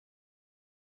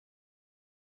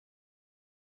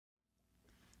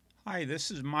Hi,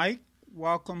 this is Mike.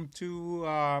 Welcome to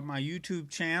my YouTube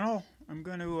channel. I'm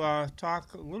going to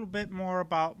talk a little bit more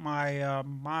about my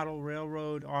model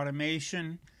railroad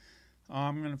automation.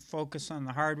 I'm going to focus on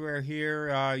the hardware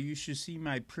here. You should see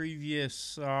my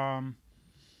previous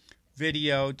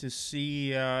video to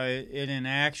see it in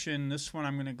action. This one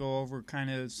I'm going to go over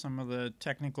kind of some of the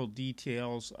technical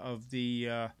details of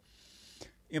the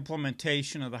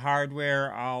implementation of the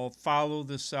hardware. I'll follow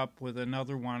this up with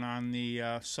another one on the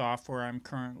software I'm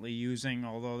currently using,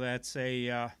 although that's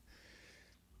a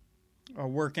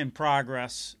work in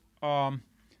progress.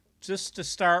 Just to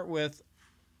start with,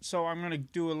 so I'm going to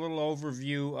do a little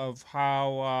overview of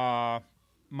how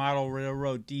model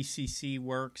railroad DCC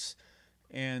works,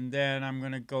 and then I'm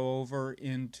going to go over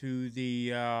into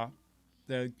the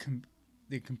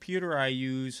computer I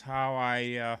use, how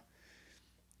I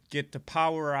get the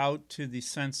power out to the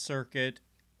sense circuit,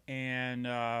 and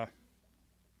how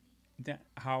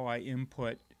I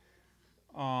input.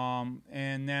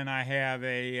 And then I have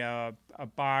a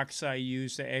box I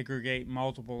use to aggregate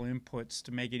multiple inputs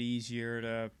to make it easier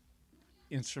to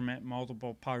instrument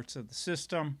multiple parts of the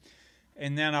system.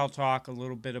 And then I'll talk a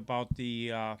little bit about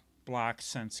the block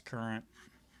sense current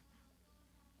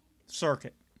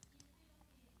circuit.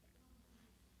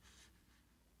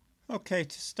 Okay,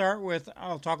 to start with,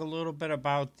 I'll talk a little bit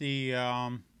about the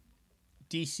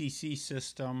DCC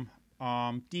system.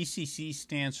 DCC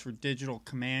stands for Digital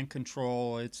Command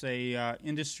Control. It's a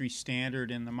industry standard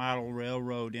in the model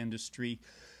railroad industry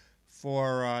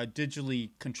for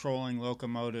digitally controlling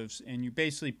locomotives. And you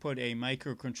basically put a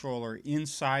microcontroller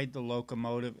inside the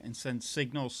locomotive and send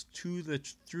signals to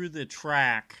through the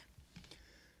track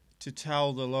to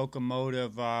tell the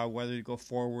locomotive whether to go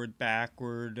forward,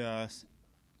 backward,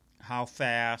 how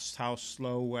fast, how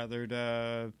slow, whether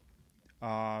to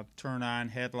turn on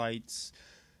headlights,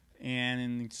 and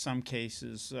in some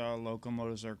cases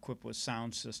locomotives are equipped with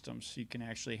sound systems, so you can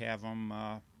actually have them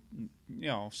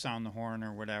sound the horn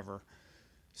or whatever.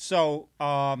 So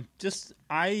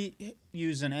I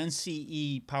use an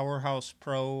NCE Powerhouse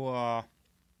Pro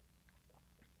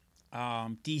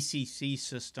DCC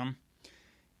system,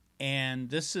 and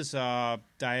this is a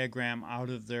diagram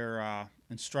out of their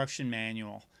instruction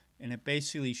manual. And it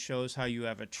basically shows how you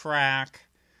have a track.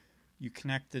 You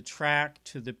connect the track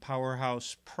to the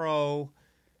Powerhouse Pro,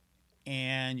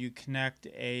 and you connect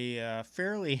a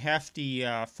fairly hefty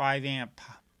 5 amp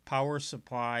power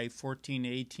supply, 14 to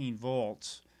 18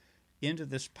 volts, into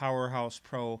this Powerhouse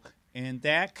Pro. And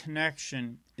that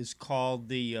connection is called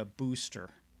the booster.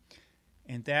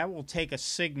 And that will take a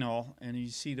signal, and you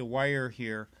see the wire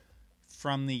here,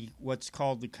 from what's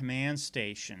called the command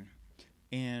station,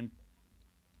 and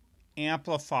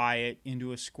amplify it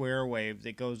into a square wave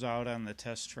that goes out on the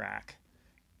test track.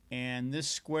 And this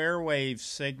square wave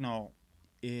signal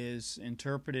is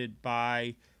interpreted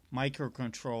by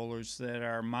microcontrollers that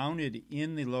are mounted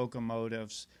in the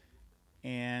locomotives,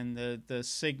 and the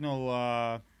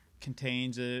signal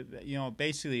contains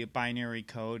basically a binary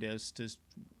code as to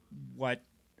what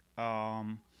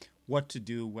to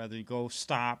do, whether you go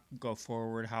stop, go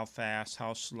forward, how fast,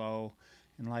 how slow.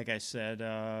 And like I said,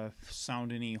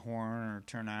 sound any horn or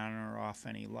turn on or off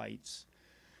any lights.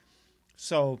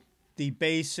 So the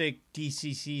basic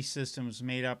DCC system is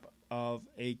made up of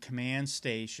a command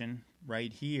station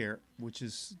right here, which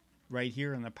is right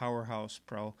here in the Powerhouse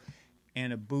Pro,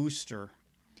 and a booster,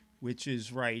 which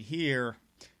is right here.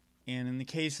 And in the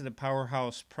case of the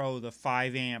Powerhouse Pro, the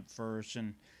 5 amp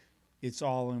version, it's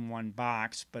all in one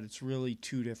box, but it's really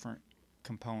two different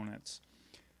components.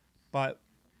 But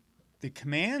the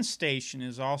command station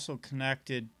is also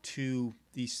connected to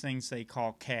these things they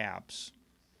call cabs.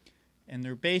 And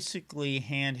they're basically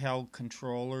handheld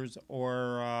controllers,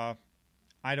 or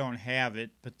I don't have it,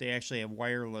 but they actually have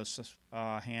wireless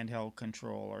handheld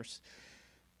controllers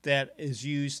that is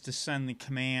used to send the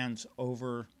commands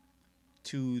over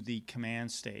to the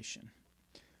command station.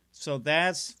 So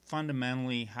that's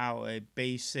fundamentally how a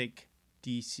basic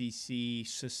DCC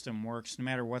system works, no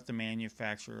matter what the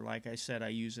manufacturer. Like I said, I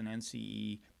use an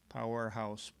NCE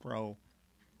Powerhouse Pro.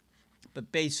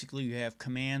 But basically you have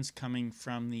commands coming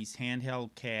from these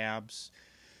handheld cabs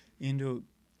into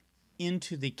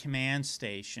the command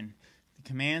station. The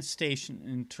command station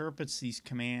interprets these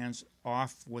commands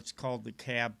off what's called the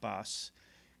cab bus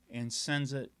and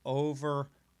sends it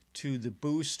over to the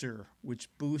booster,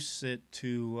 which boosts it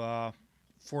to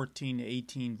 14 to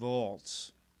 18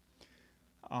 volts.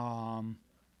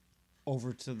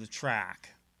 Over to the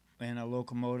track, and a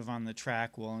locomotive on the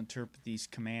track will interpret these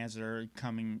commands that are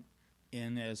coming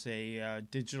in as a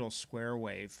digital square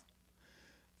wave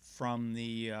from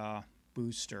the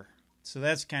booster. So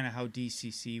that's kind of how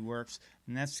DCC works,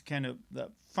 and that's kind of the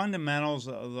fundamentals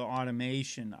of the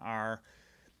automation are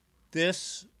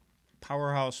this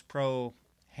Powerhouse Pro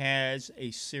has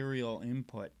a serial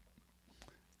input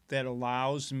that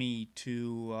allows me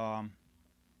to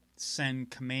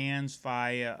send commands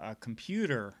via a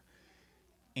computer,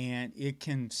 and it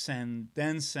can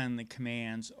then send the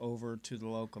commands over to the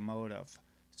locomotive.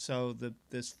 So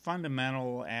this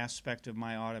fundamental aspect of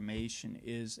my automation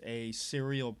is a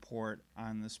serial port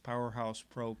on this Powerhouse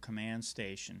Pro command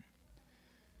station.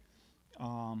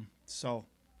 So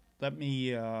let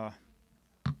me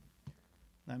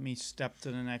step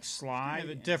to the next slide. I have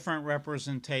a different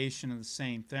representation of the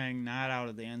same thing, not out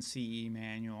of the NCE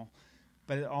manual,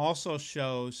 but it also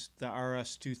shows the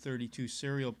RS-232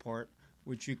 serial port,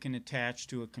 which you can attach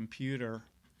to a computer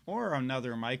or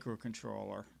another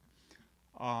microcontroller.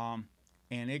 And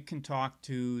it can talk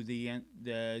to the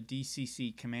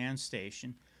DCC command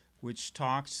station, which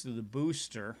talks to the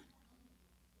booster,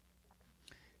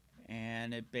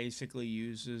 and it basically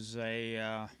uses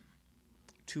a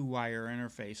two-wire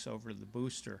interface over the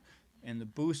booster, and the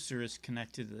booster is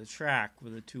connected to the track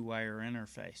with a two-wire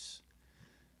interface.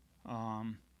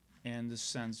 And this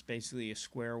sends basically a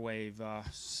square wave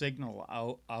signal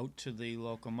out to the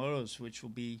locomotives, which will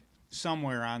be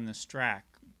somewhere on this track,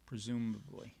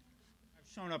 presumably.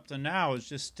 I've shown up to now is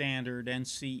just standard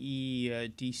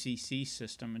NCE DCC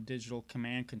system, a digital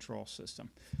command control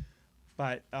system.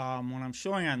 But what I'm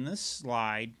showing on this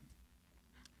slide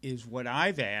is what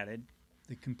I've added.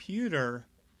 The computer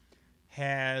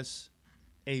has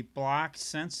a block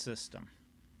sense system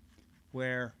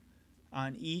where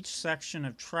on each section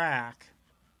of track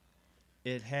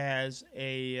it has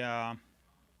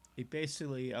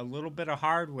basically a little bit of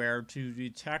hardware to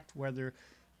detect whether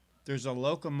there's a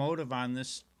locomotive on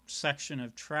this section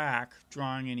of track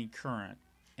drawing any current.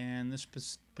 And this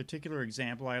particular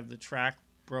example, I have the track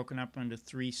broken up into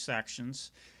 3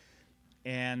 sections,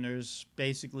 and there's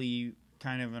basically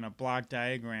kind of in a block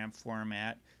diagram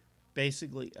format,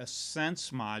 basically a sense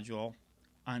module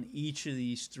on each of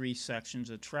these 3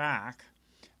 sections of track,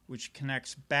 which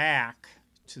connects back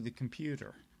to the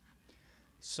computer.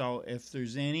 So if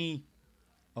there's a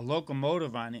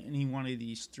locomotive on any one of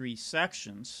these 3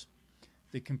 sections,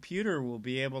 the computer will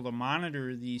be able to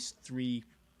monitor these 3,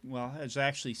 well, there's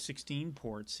actually 16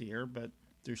 ports here, but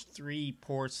there's 3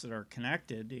 ports that are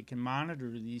connected. It can monitor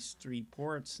these 3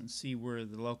 ports and see where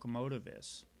the locomotive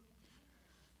is.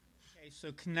 Okay,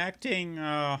 so connecting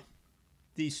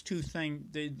these two things,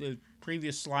 the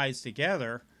previous slides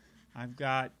together, I've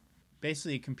got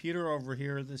basically a computer over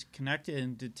here that's connected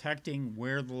and detecting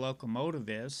where the locomotive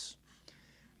is,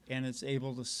 and it's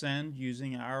able to send,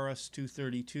 using an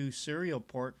RS-232 serial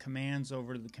port, commands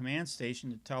over to the command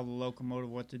station to tell the locomotive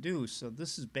what to do. So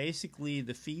this is basically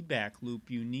the feedback loop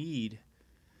you need.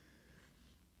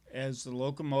 As the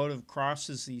locomotive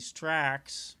crosses these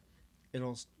tracks,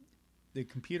 the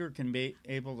computer can be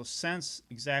able to sense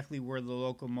exactly where the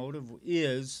locomotive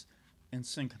is and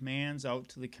send commands out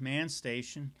to the command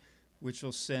station, which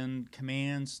will send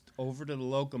commands over to the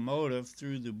locomotive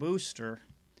through the booster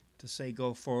to say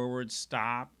go forward,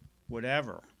 stop,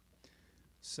 whatever.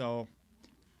 So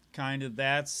kind of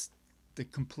that's the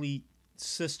complete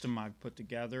system I've put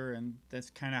together, and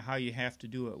that's kind of how you have to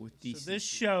do it with DCC. So this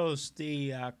shows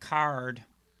the card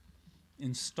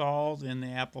installed in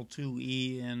the Apple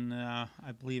IIe, and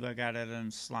I believe I got it in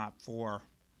slot 4.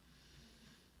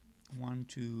 1,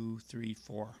 2, 3,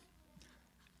 4.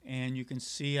 And you can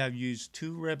see I've used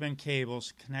 2 ribbon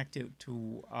cables connected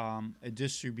to a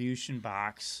distribution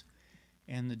box,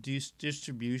 and the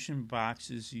distribution box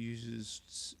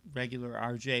uses regular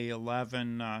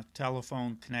RJ11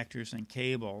 telephone connectors and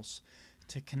cables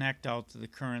to connect out to the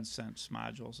current sense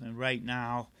modules. And right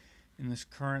now, in this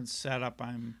current setup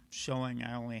I'm showing,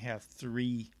 I only have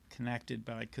 3 connected,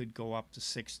 but I could go up to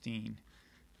 16.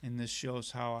 And this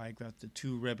shows how I got the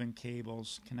 2 ribbon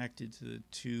cables connected to the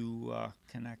 2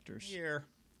 connectors. Here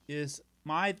is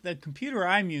the computer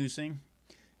I'm using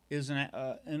is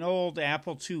an old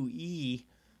Apple IIe,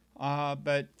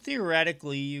 but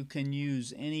theoretically you can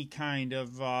use any kind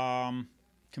of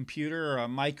computer, a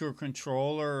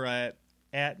microcontroller, a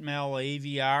Atmel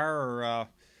AVR,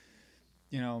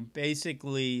 or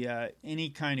basically any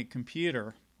kind of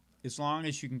computer, as long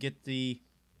as you can get the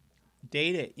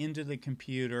data into the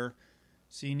computer.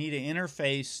 So you need an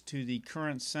interface to the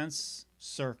current sense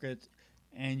circuit,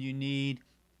 and you need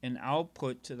an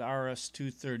output to the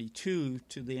RS-232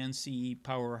 to the NCE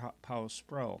Powerhouse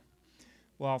Pro.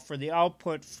 Well, for the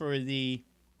output for the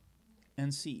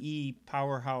NCE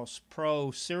Powerhouse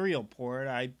Pro serial port,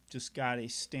 I just got a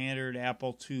standard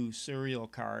Apple II serial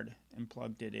card and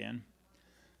plugged it in.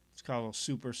 It's called a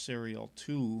Super Serial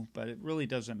 2, but it really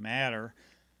doesn't matter.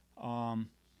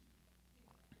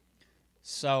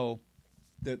 So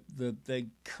the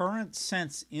current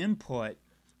sense input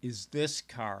is this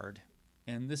card,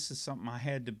 and this is something I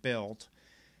had to build,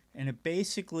 and it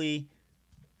basically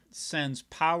sends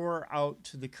power out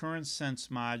to the current sense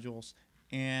modules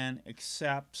and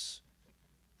accepts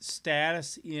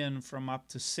status in from up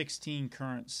to 16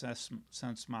 current sense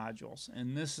modules,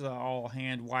 and this is all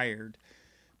hand wired,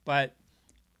 but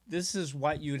this is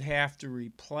what you'd have to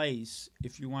replace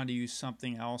if you want to use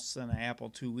something else than an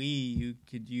Apple IIe. You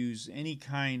could use any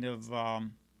kind of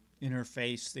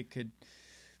interface that could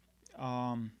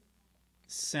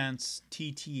sense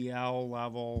TTL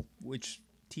level, which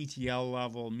TTL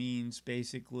level means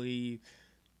basically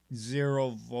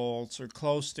 0 volts or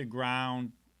close to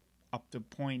ground. Up to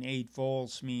 0.8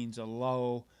 volts means a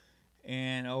low,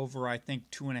 and over I think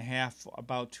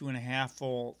about 2.5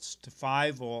 volts to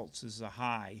 5 volts is a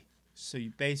high. So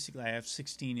you basically, I have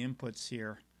 16 inputs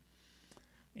here,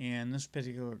 and this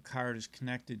particular card is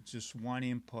connected just one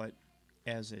input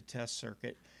as a test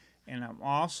circuit, and I'm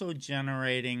also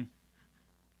generating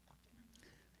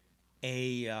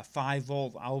a 5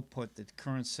 volt output that the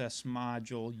current sense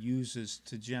module uses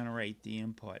to generate the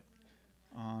input.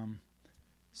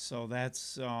 So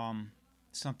that's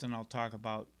something I'll talk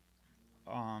about.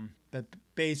 But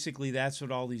basically that's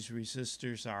what all these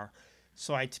resistors are.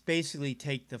 So I basically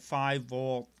take the 5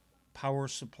 volt power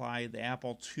supply of the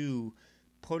Apple II,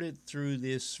 put it through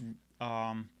this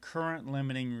current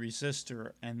limiting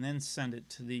resistor, and then send it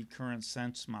to the current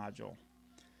sense module.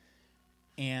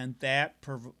 And that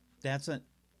provides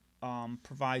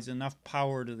enough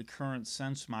power to the current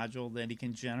sense module that it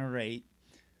can generate,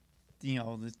 you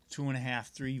know, the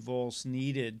 2.5–3 volts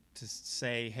needed to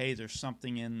say, hey, there's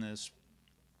something in this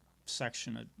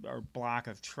section or block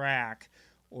of track,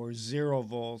 or 0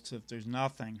 volts if there's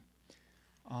nothing.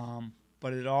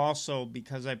 But it also,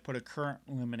 because I put a current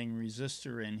limiting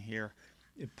resistor in here,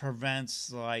 it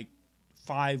prevents like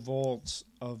 5 volts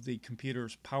of the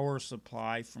computer's power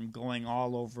supply from going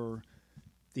all over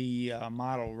the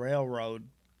model railroad,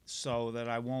 so that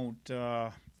I won't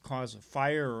cause a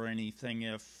fire or anything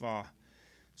if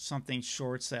something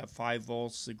shorts that 5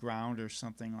 volts to ground or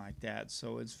something like that.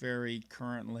 So it's very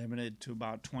current limited to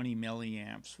about 20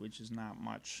 milliamps, which is not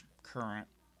much current,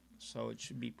 so it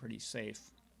should be pretty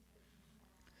safe.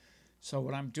 So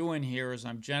what I'm doing here is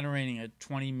I'm generating a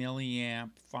 20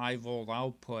 milliamp 5 volt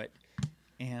output,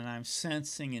 and I'm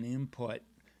sensing an input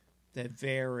that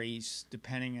varies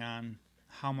depending on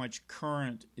how much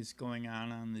current is going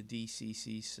on the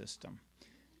DCC system,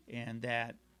 and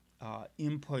that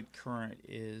input current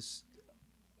is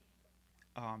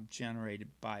generated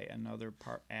by another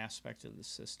aspect of the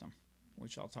system,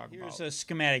 which I'll talk about. Here's a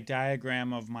schematic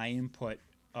diagram of my input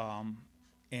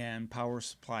and power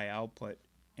supply output,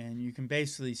 and you can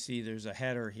basically see there's a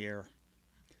header here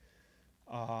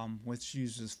which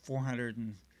uses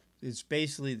it's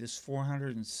basically this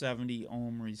 470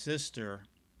 ohm resistor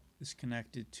is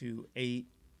connected to 8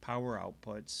 power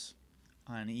outputs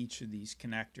on each of these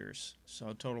connectors, so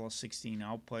a total of 16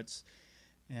 outputs.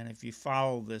 And if you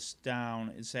follow this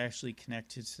down, it's actually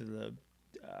connected to the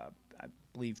I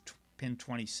believe pin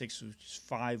 26, which is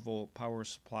 5 volt power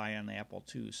supply on the Apple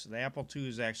II. So the Apple II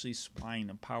is actually supplying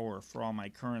the power for all my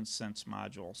current sense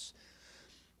modules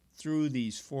through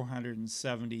these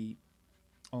 470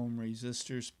 ohm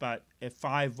resistors. But at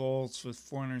 5 volts with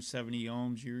 470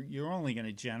 ohms, you're only going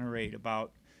to generate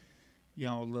about, you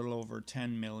know, a little over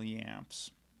 10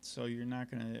 milliamps. So you're not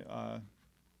going to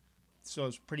so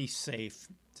it's pretty safe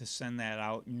to send that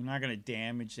out, and you're not going to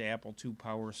damage the Apple II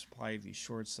power supply if you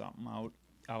short something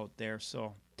out there.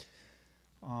 So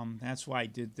that's why I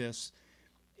did this.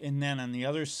 And then on the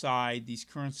other side, these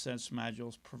current sense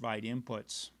modules provide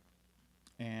inputs,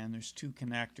 and there's 2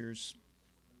 connectors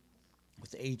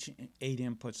with 8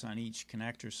 inputs on each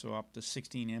connector, so up to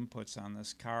 16 inputs on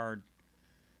this card,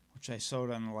 which I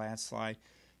showed on the last slide.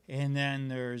 And then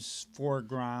there's 4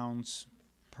 grounds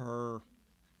per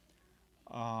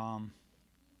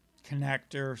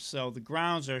connector, so the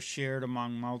grounds are shared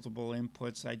among multiple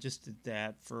inputs. I just did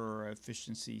that for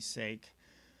efficiency's sake.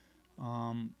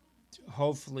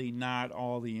 Hopefully not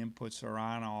all the inputs are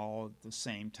on all at the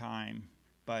same time,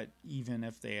 but even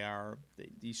if they are,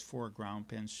 these 4 ground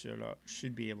pins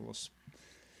should be able to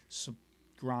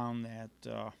ground that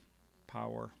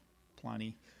power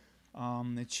plenty.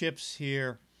 The chips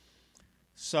here,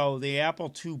 so the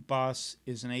Apple II bus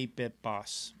is an 8-bit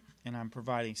bus, and I'm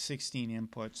providing 16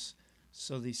 inputs.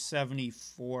 So these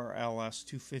 74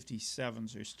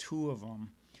 LS257s, there's 2 of them,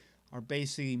 are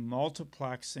basically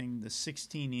multiplexing the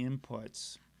 16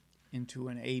 inputs into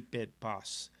an 8-bit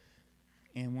bus.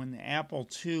 And when the Apple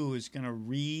II is going to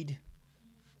read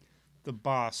the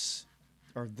bus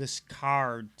or this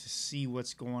card to see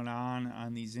what's going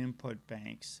on these input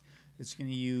banks, it's going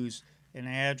to use an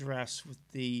address with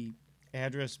the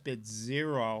address bit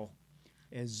 0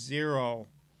 as 0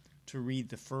 to read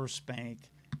the first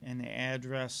bank, and the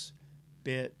address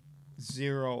bit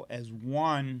 0 as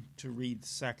 1 to read the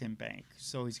second bank.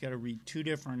 So he's got to read two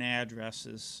different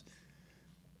addresses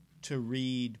to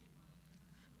read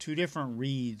two different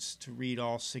reads to read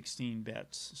all 16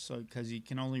 bits. So because he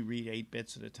can only read 8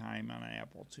 bits at a time on an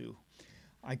Apple II.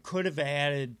 I could have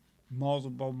added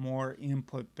multiple more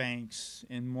input banks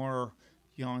and more,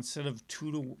 instead of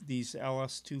these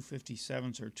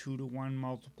LS257s or 2-to-1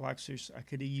 multiplexers, I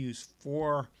could have used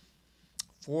 4-to-1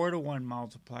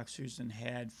 multiplexers and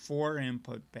had 4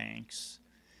 input banks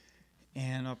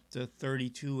and up to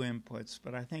 32 inputs.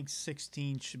 But I think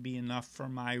 16 should be enough for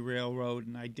my railroad,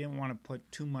 and I didn't want to put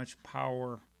too much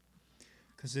power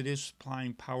because it is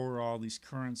supplying power to all these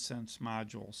current sense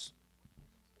modules.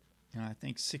 And I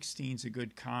think 16 is a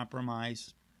good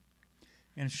compromise,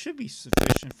 and it should be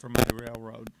sufficient for my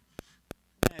railroad.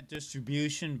 In that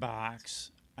distribution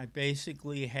box, I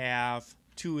basically have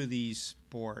 2 of these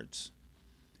boards,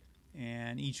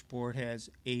 and each board has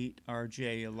 8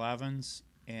 RJ11s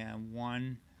and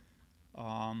 1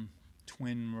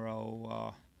 twin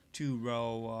row,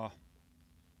 2-row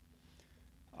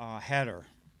header,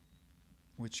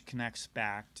 which connects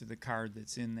back to the card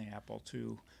that's in the Apple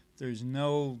II. There's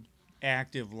no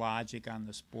active logic on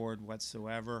this board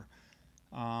whatsoever.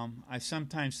 I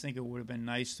sometimes think it would have been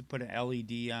nice to put an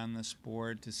LED on this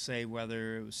board to say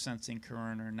whether it was sensing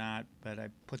current or not, but I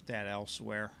put that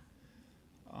elsewhere.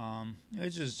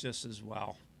 It's just as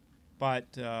well.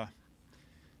 But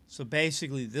so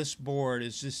basically this board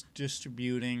is just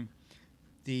distributing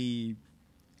the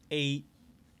 8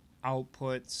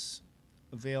 outputs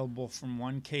available from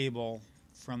one cable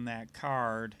from that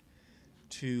card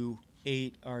to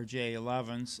 8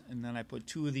 RJ11s, and then I put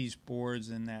 2 of these boards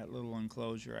in that little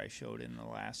enclosure I showed in the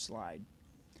last slide.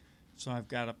 So I've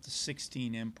got up to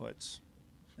 16 inputs,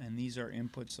 and these are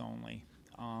inputs only.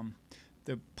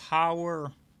 The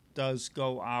power does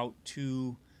go out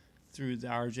through the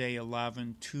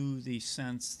RJ11 to the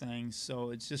sense thing, so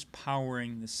it's just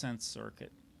powering the sense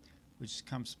circuit, which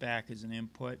comes back as an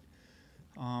input.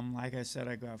 Like I said,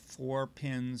 I got 4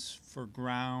 pins for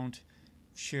ground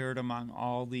shared among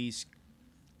all these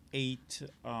 8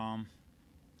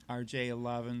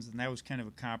 RJ11s, and that was kind of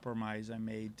a compromise I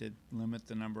made to limit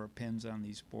the number of pins on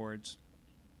these boards.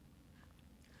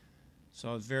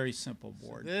 So it's a very simple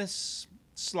board. So this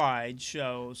slide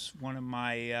shows one of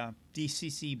my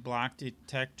DCC block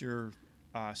detector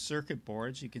circuit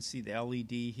boards. You can see the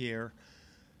LED here,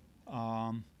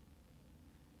 a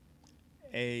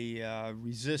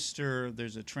resistor,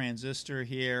 there's a transistor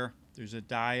here, there's a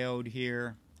diode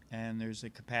here, and there's a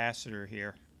capacitor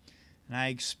here. And I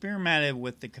experimented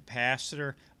with the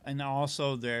capacitor, and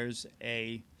also there's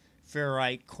a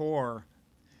ferrite core.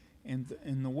 And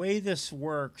the way this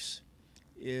works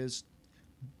is,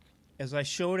 as I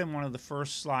showed in one of the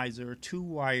first slides, there are 2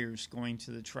 wires going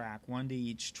to the track, 1 to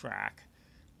each track.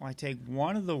 Well, I take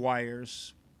one of the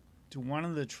wires to one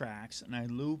of the tracks, and I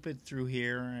loop it through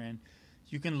here, and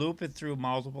you can loop it through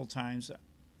multiple times,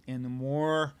 and the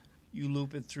more you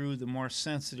loop it through, the more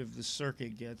sensitive the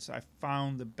circuit gets. I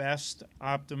found the best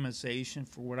optimization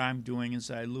for what I'm doing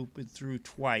is I loop it through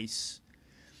twice,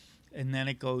 and then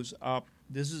it goes up.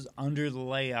 This is under the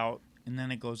layout, and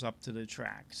then it goes up to the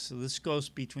track. So this goes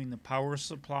between the power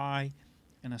supply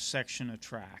and a section of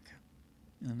track.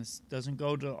 And this doesn't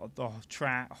go to the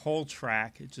whole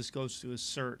track, it just goes to a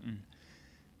certain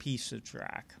piece of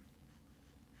track.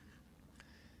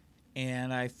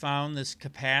 And I found this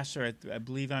capacitor, I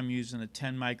believe I'm using a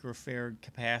 10 microfarad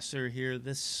capacitor here.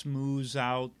 This smooths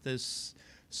out this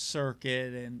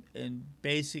circuit and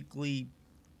basically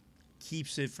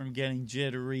keeps it from getting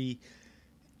jittery.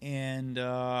 And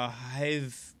the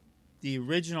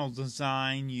original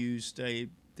design used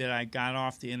that I got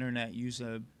off the internet used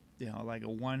like a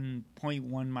 1.1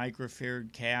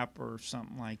 microfarad cap or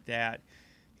something like that.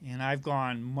 And I've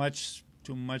gone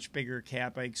to a much bigger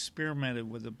cap. I experimented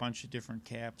with a bunch of different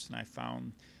caps, and I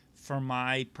found for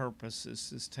my purposes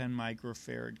this 10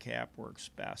 microfarad cap works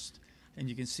best. And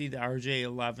you can see the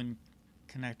RJ11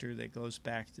 connector that goes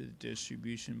back to the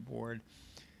distribution board.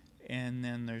 And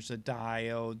then there's a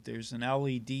diode. There's an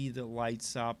LED that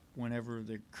lights up whenever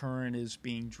the current is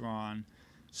being drawn.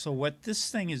 So what this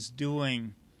thing is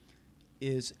doing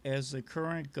is, as the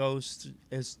current goes,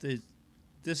 as the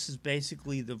this is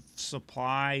basically the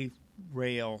supply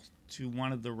rail to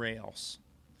one of the rails,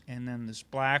 and then this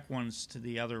black one's to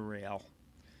the other rail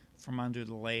from under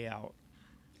the layout.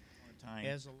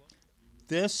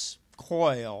 This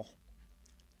coil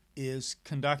is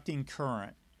conducting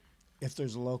current if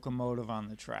there's a locomotive on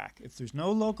the track. If there's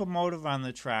no locomotive on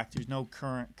the track, there's no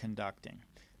current conducting.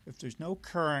 If there's no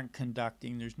current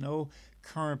conducting, there's no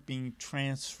current being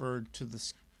transferred to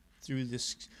this through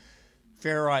this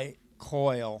ferrite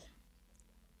coil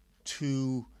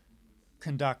to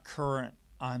conduct current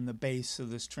on the base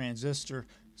of this transistor.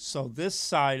 So this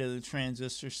side of the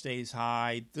transistor stays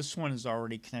high. This one is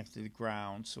already connected to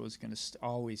ground, so it's going to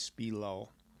always be low.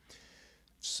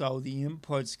 So the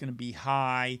input's going to be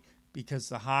high because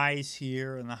the high is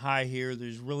here and the high here.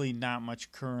 There's really not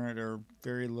much current or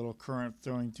very little current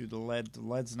flowing through the lead. The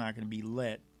lead's not going to be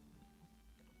lit.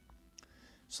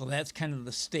 So that's kind of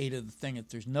the state of the thing if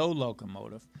there's no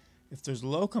locomotive. If there's a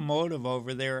locomotive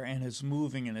over there and it's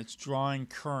moving and it's drawing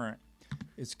current,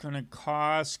 it's going to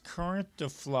cause current to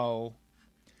flow,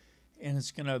 and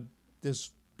it's going to,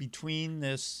 between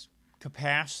this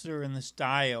capacitor and this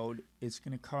diode, it's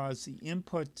going to cause the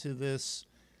input to this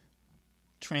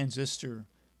transistor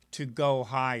to go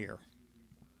higher.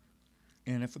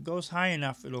 And if it goes high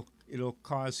enough, it'll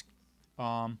cause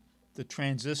the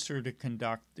transistor to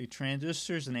conduct. The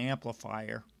transistor is an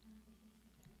amplifier.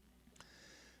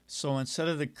 So instead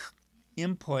of the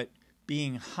input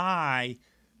being high,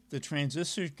 the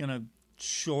transistor is going to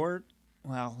short.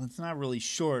 Well, it's not really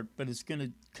short, but it's going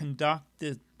to conduct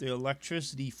the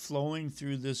electricity flowing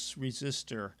through this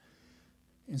resistor.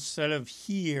 Instead of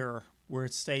here, where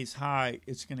it stays high,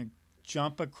 it's going to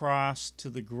jump across to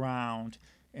the ground,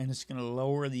 and it's going to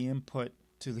lower the input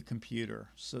to the computer.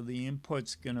 So the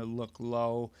input's going to look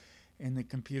low, and the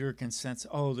computer can sense,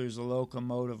 oh, there's a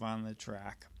locomotive on the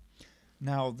track.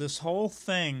 Now, this whole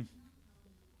thing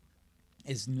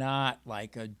is not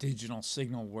like a digital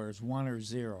signal where it's 1 or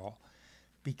 0,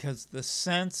 because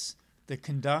the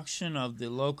conduction of the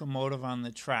locomotive on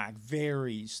the track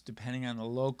varies depending on the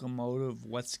locomotive,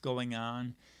 what's going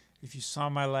on. If you saw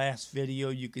my last video,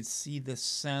 you could see the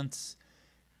sense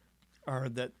or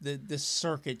the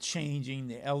circuit changing,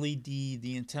 the LED,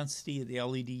 the intensity of the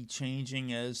LED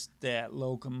changing as that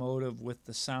locomotive with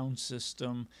the sound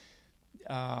system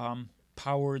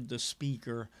powered the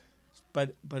speaker.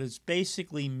 But it's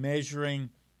basically measuring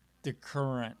the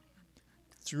current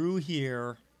through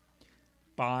here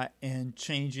and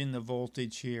changing the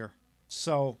voltage here.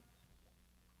 So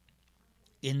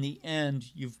in the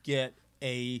end, you get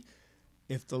if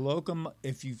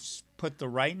you put the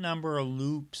right number of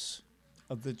loops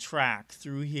of the track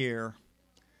through here,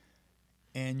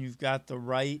 and you've got the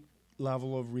right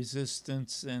level of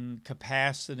resistance and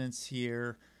capacitance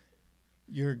here,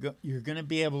 you're going to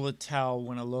be able to tell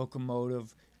when a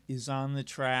locomotive is on the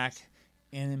track.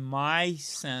 And in my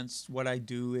sense, what I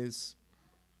do is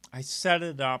I set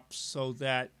it up so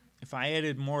that if I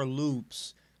added more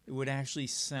loops, it would actually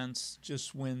sense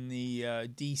just when the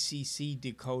DCC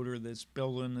decoder that's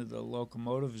built into the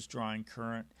locomotive is drawing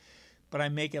current. But I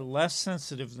make it less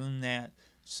sensitive than that,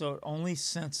 so it only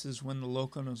senses when the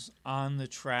locomotive's on the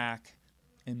track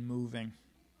and moving.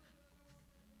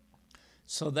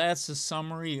 So that's a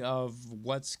summary of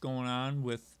what's going on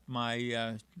with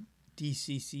my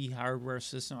DCC hardware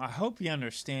system. I hope you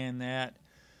understand that.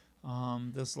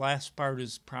 This last part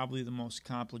is probably the most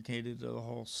complicated of the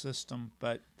whole system,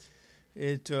 but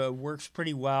it works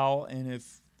pretty well. And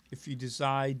if you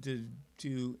decide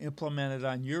to implement it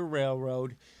on your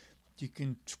railroad, you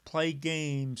can play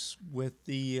games with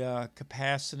the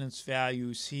capacitance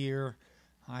values here.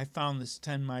 I found this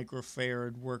 10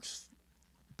 microfarad works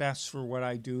best for what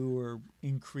I do, or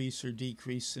increase or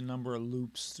decrease the number of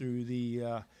loops through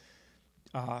the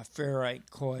ferrite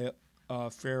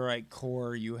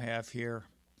core you have here.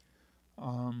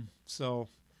 So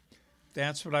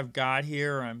that's what I've got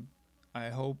here. I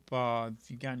hope if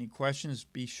you got any questions,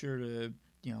 be sure to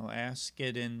ask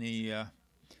it in the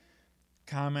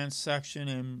comments section,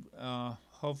 and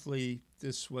hopefully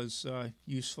this was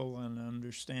useful and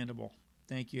understandable.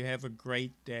 Thank you. Have a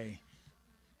great day.